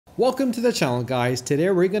Welcome to the channel, guys. Today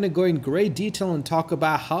we're going to go in great detail and talk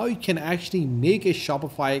about how you can actually make a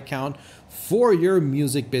Shopify account for your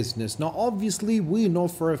music business. Now, obviously, we know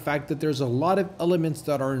for a fact that there's a lot of elements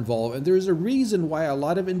that are involved, and there's a reason why a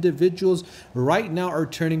lot of individuals right now are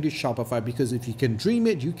turning to Shopify, because if you can dream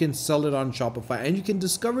it, you can sell it on Shopify, and you can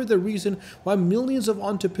discover the reason why millions of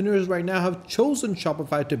entrepreneurs right now have chosen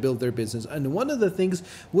Shopify to build their business. And one of the things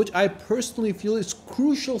which I personally feel is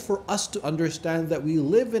crucial for us to understand, that we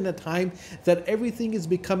live in a time that everything is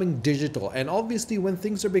becoming digital, and obviously when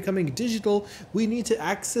things are becoming digital, we need to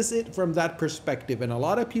access it from that perspective. And a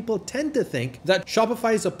lot of people tend to think that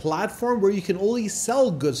Shopify is a platform where you can only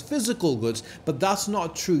sell goods, physical goods, but that's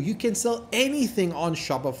not true. You can sell anything on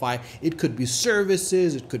Shopify. It could be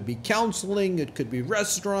services, it could be counseling, it could be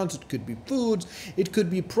restaurants, it could be foods, it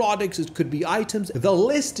could be products, it could be items. The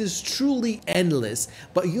list is truly endless,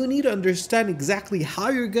 but you need to understand exactly how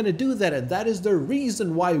you're going to do that, and that is the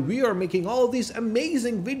reason why we are making all these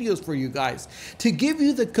amazing videos for you guys, to give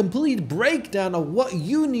you the complete breakdown of what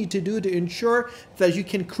you need to do to ensure that you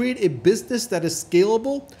can create a business that is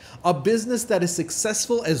scalable, a business that is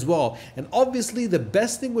successful as well. And obviously the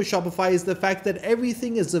best thing with Shopify is the fact that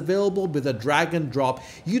everything is available with a drag and drop.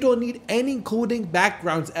 You don't need any coding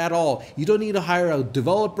backgrounds at all. You don't need to hire a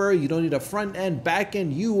developer. You don't need a front end, back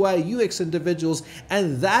end, UI, UX individuals.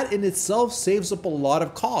 And that in itself saves up a lot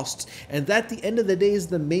of costs. And that at the end of the day is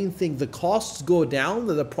the main thing. The costs go down,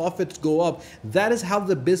 the profits go up. That is how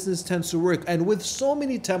the business tends to work. And with so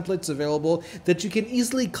many templates available that you can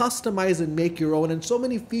easily customize and make your own, and so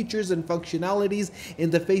many features and functionalities in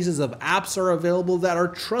the faces of apps are available that are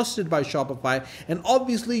trusted by Shopify. And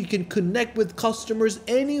obviously you can connect with customers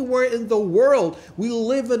anywhere in the world. We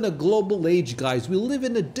live in a global age, guys. We live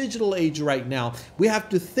in a digital age right now. We have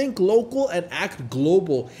to think local and act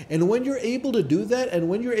global. And when you're able to do that, and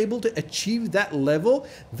when you're able to achieve that level,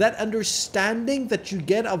 that understanding that you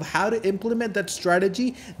get of how to implement that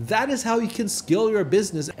strategy, that is how you can scale your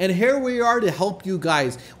business. And here we are to help you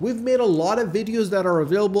guys. We've made a lot of videos that are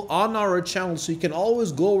available on our channel, so you can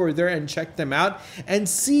always go over there and check them out and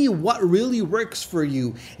see what really works for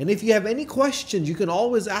you. And if you have any questions, you can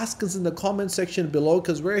always ask us in the comment section below,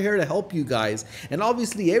 because we're here to help you guys. And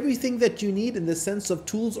obviously everything that you need in the sense of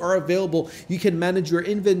tools are available. You can manage your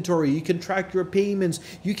inventory, you can track your payments,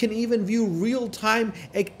 you can even view real-time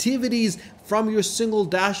activities from your single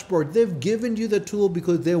dashboard. They've given you the tool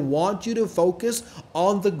because they want you to focus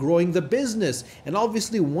on growing the business. And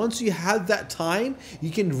obviously once you have that time, you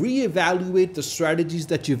can reevaluate the strategies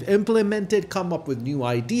that you've implemented, come up with new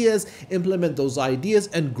ideas, implement those ideas,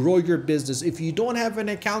 and grow your business. If you don't have an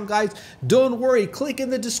account, guys, don't worry. Click in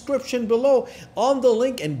the description below on the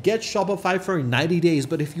link and get Shopify for 90 days.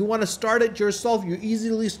 But if you want to start it yourself, you're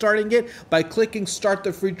easily starting it by clicking start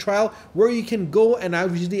the free trial, where you can go and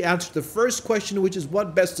obviously answer the first question, which is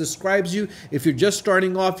what best describes you. If you're just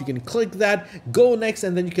starting off, you can click that, go next,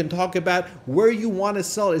 and then you can talk about where you want to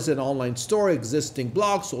sell. Is it an online store, existing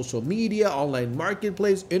blog, social media, online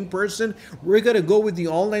marketplace, in person? We're going to go with the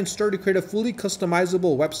online store to create a fully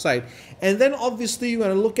customizable website. And then obviously you're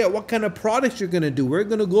going to look at what kind of products you're going to do. We're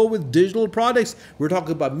going to go with digital products. We're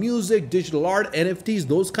talking about music, digital art, NFTs,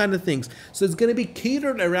 those kind of things. So it's going to be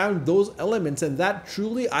catered around those elements, and that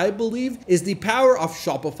truly, I believe, is the power of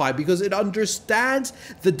Shopify, because it understands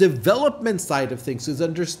the development side of things. It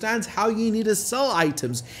understands how you need to sell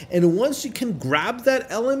items. And once you can grab that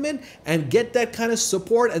element and get that kind of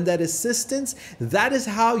support and that assistance, that is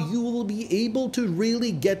how you will be able to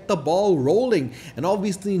really get the ball rolling. And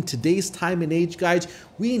obviously in today's time and age, guys,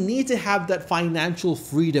 we need to have that financial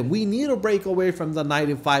freedom. We need to break away from the 9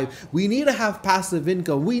 to 5. We need to have passive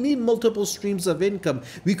income. We need multiple streams of income.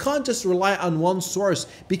 We can't just rely on one source,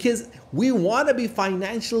 because we want to be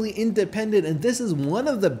financially independent, and this is one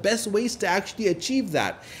of the best ways to actually achieve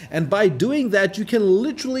that. And by doing that, you can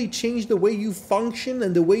literally change the way you function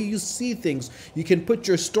and the way you see things. You can put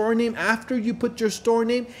your store name after you put your store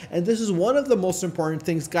name, and this is one of the most important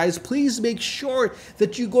things, guys. Please make sure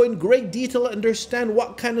that you go in great detail and understand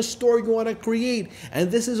what kind of store you want to create.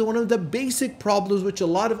 And this is one of the basic problems which a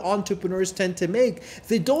lot of entrepreneurs tend to make.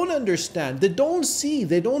 They don't understand, they don't see,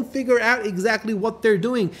 they don't figure out exactly what they're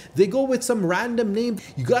doing. They go with some random name.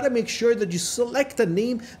 You got to make sure sure that you select a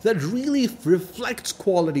name that really reflects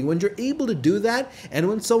quality. When you're able to do that, and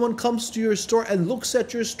when someone comes to your store and looks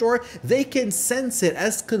at your store, they can sense it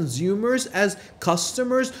as consumers, as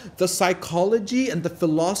customers, the psychology and the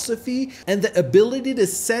philosophy and the ability to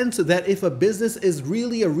sense that if a business is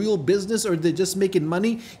really a real business or they're just making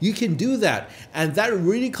money, you can do that. And that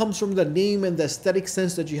really comes from the name and the aesthetic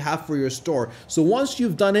sense that you have for your store. So once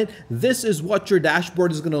you've done it, this is what your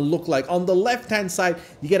dashboard is going to look like. On the left-hand side,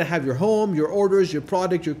 you got to have your home, your orders, your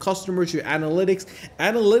product, your customers, your analytics.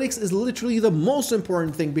 Analytics is literally the most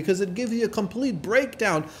important thing because it gives you a complete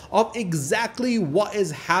breakdown of exactly what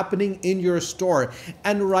is happening in your store.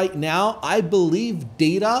 And right now, I believe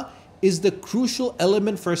data is the crucial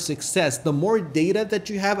element for success. The more data that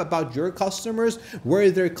you have about your customers, where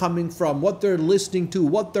they're coming from, what they're listening to,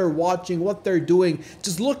 what they're watching, what they're doing,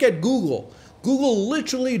 just look at Google. Google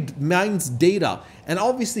literally mines data. And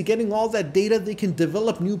obviously getting all that data, they can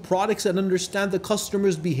develop new products and understand the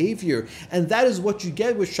customer's behavior. And that is what you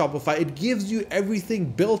get with Shopify. It gives you everything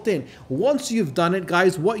built in. Once you've done it,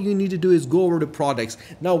 guys, what you need to do is go over to products.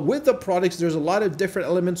 Now with the products, there's a lot of different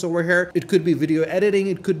elements over here. It could be video editing,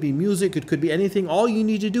 it could be music, it could be anything. All you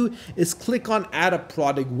need to do is click on add a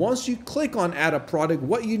product. Once you click on add a product,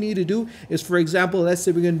 what you need to do is, for example, let's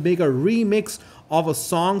say we're going to make a remix of a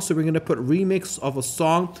song. So we're going to put remix of a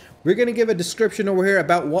song. We're going to give a description over here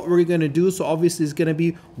about what we're going to do. So obviously it's going to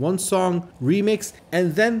be one song remix,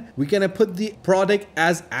 and then we're going to put the product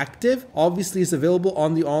as active. Obviously it's available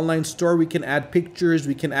on the online store. We can add pictures,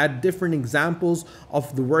 we can add different examples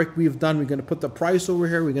of the work we've done. We're going to put the price over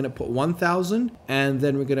here. We're going to put 1,000, and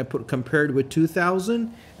then we're going to put compared with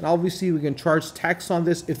 2,000. And obviously we can charge tax on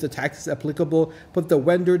this if the tax is applicable. Put the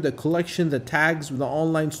vendor, the collection, the tags, the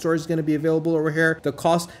online store is going to be available over here. The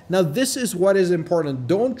cost. Now this is what is important.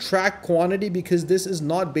 Don't track quantity because this is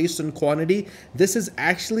not based on quantity. This is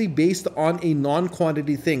actually based on a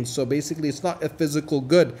non-quantity thing. So basically it's not a physical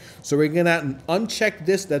good. So we're going to uncheck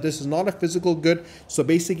this, that this is not a physical good. So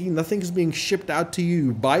basically nothing is being shipped out to you.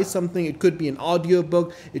 You buy something. It could be an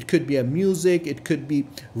audiobook. It could be a music. It could be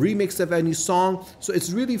remix of any song. So it's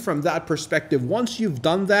really from that perspective. Once you've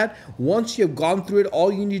done that, once you've gone through it,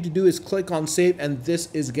 all you need to do is click on save, and this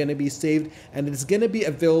is going to be saved and it's going to be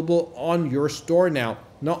available on your store now.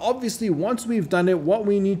 Now, obviously, once we've done it, what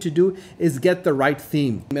we need to do is get the right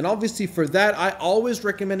theme. And obviously for that, I always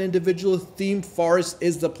recommend individual theme forest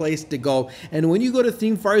is the place to go. And when you go to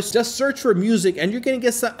theme forest, just search for music and you're going to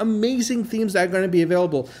get some amazing themes that are going to be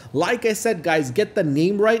available. Like I said, guys, get the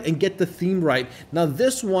name right and get the theme right. Now,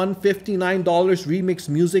 this one, $59 remix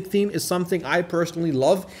music theme is something I personally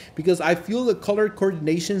love because I feel the color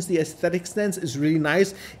coordinations, the aesthetic sense is really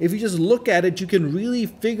nice. If you just look at it, you can really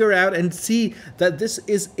figure out and see that this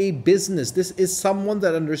is a business. This is someone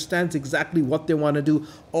that understands exactly what they want to do.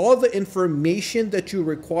 All the information that you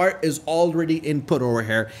require is already input over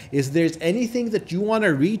here. If there's anything that you want to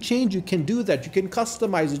rechange, you can do that. You can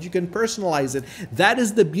customize it. You can personalize it. That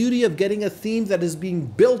is the beauty of getting a theme that is being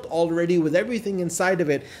built already with everything inside of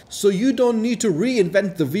it. So you don't need to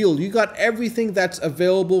reinvent the wheel. You got everything that's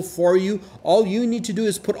available for you. All you need to do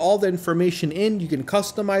is put all the information in. You can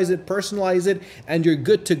customize it, personalize it, and you're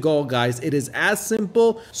good to go, guys. It is as simple,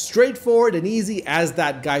 straightforward, and easy as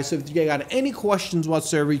that, guys. So if you got any questions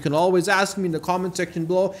whatsoever, you can always ask me in the comment section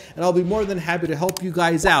below, and I'll be more than happy to help you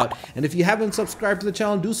guys out. And if you haven't subscribed to the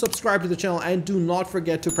channel, do subscribe to the channel, and do not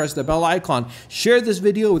forget to press the bell icon. Share this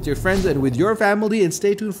video with your friends and with your family, and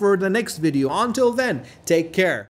stay tuned for the next video. Until then, take care.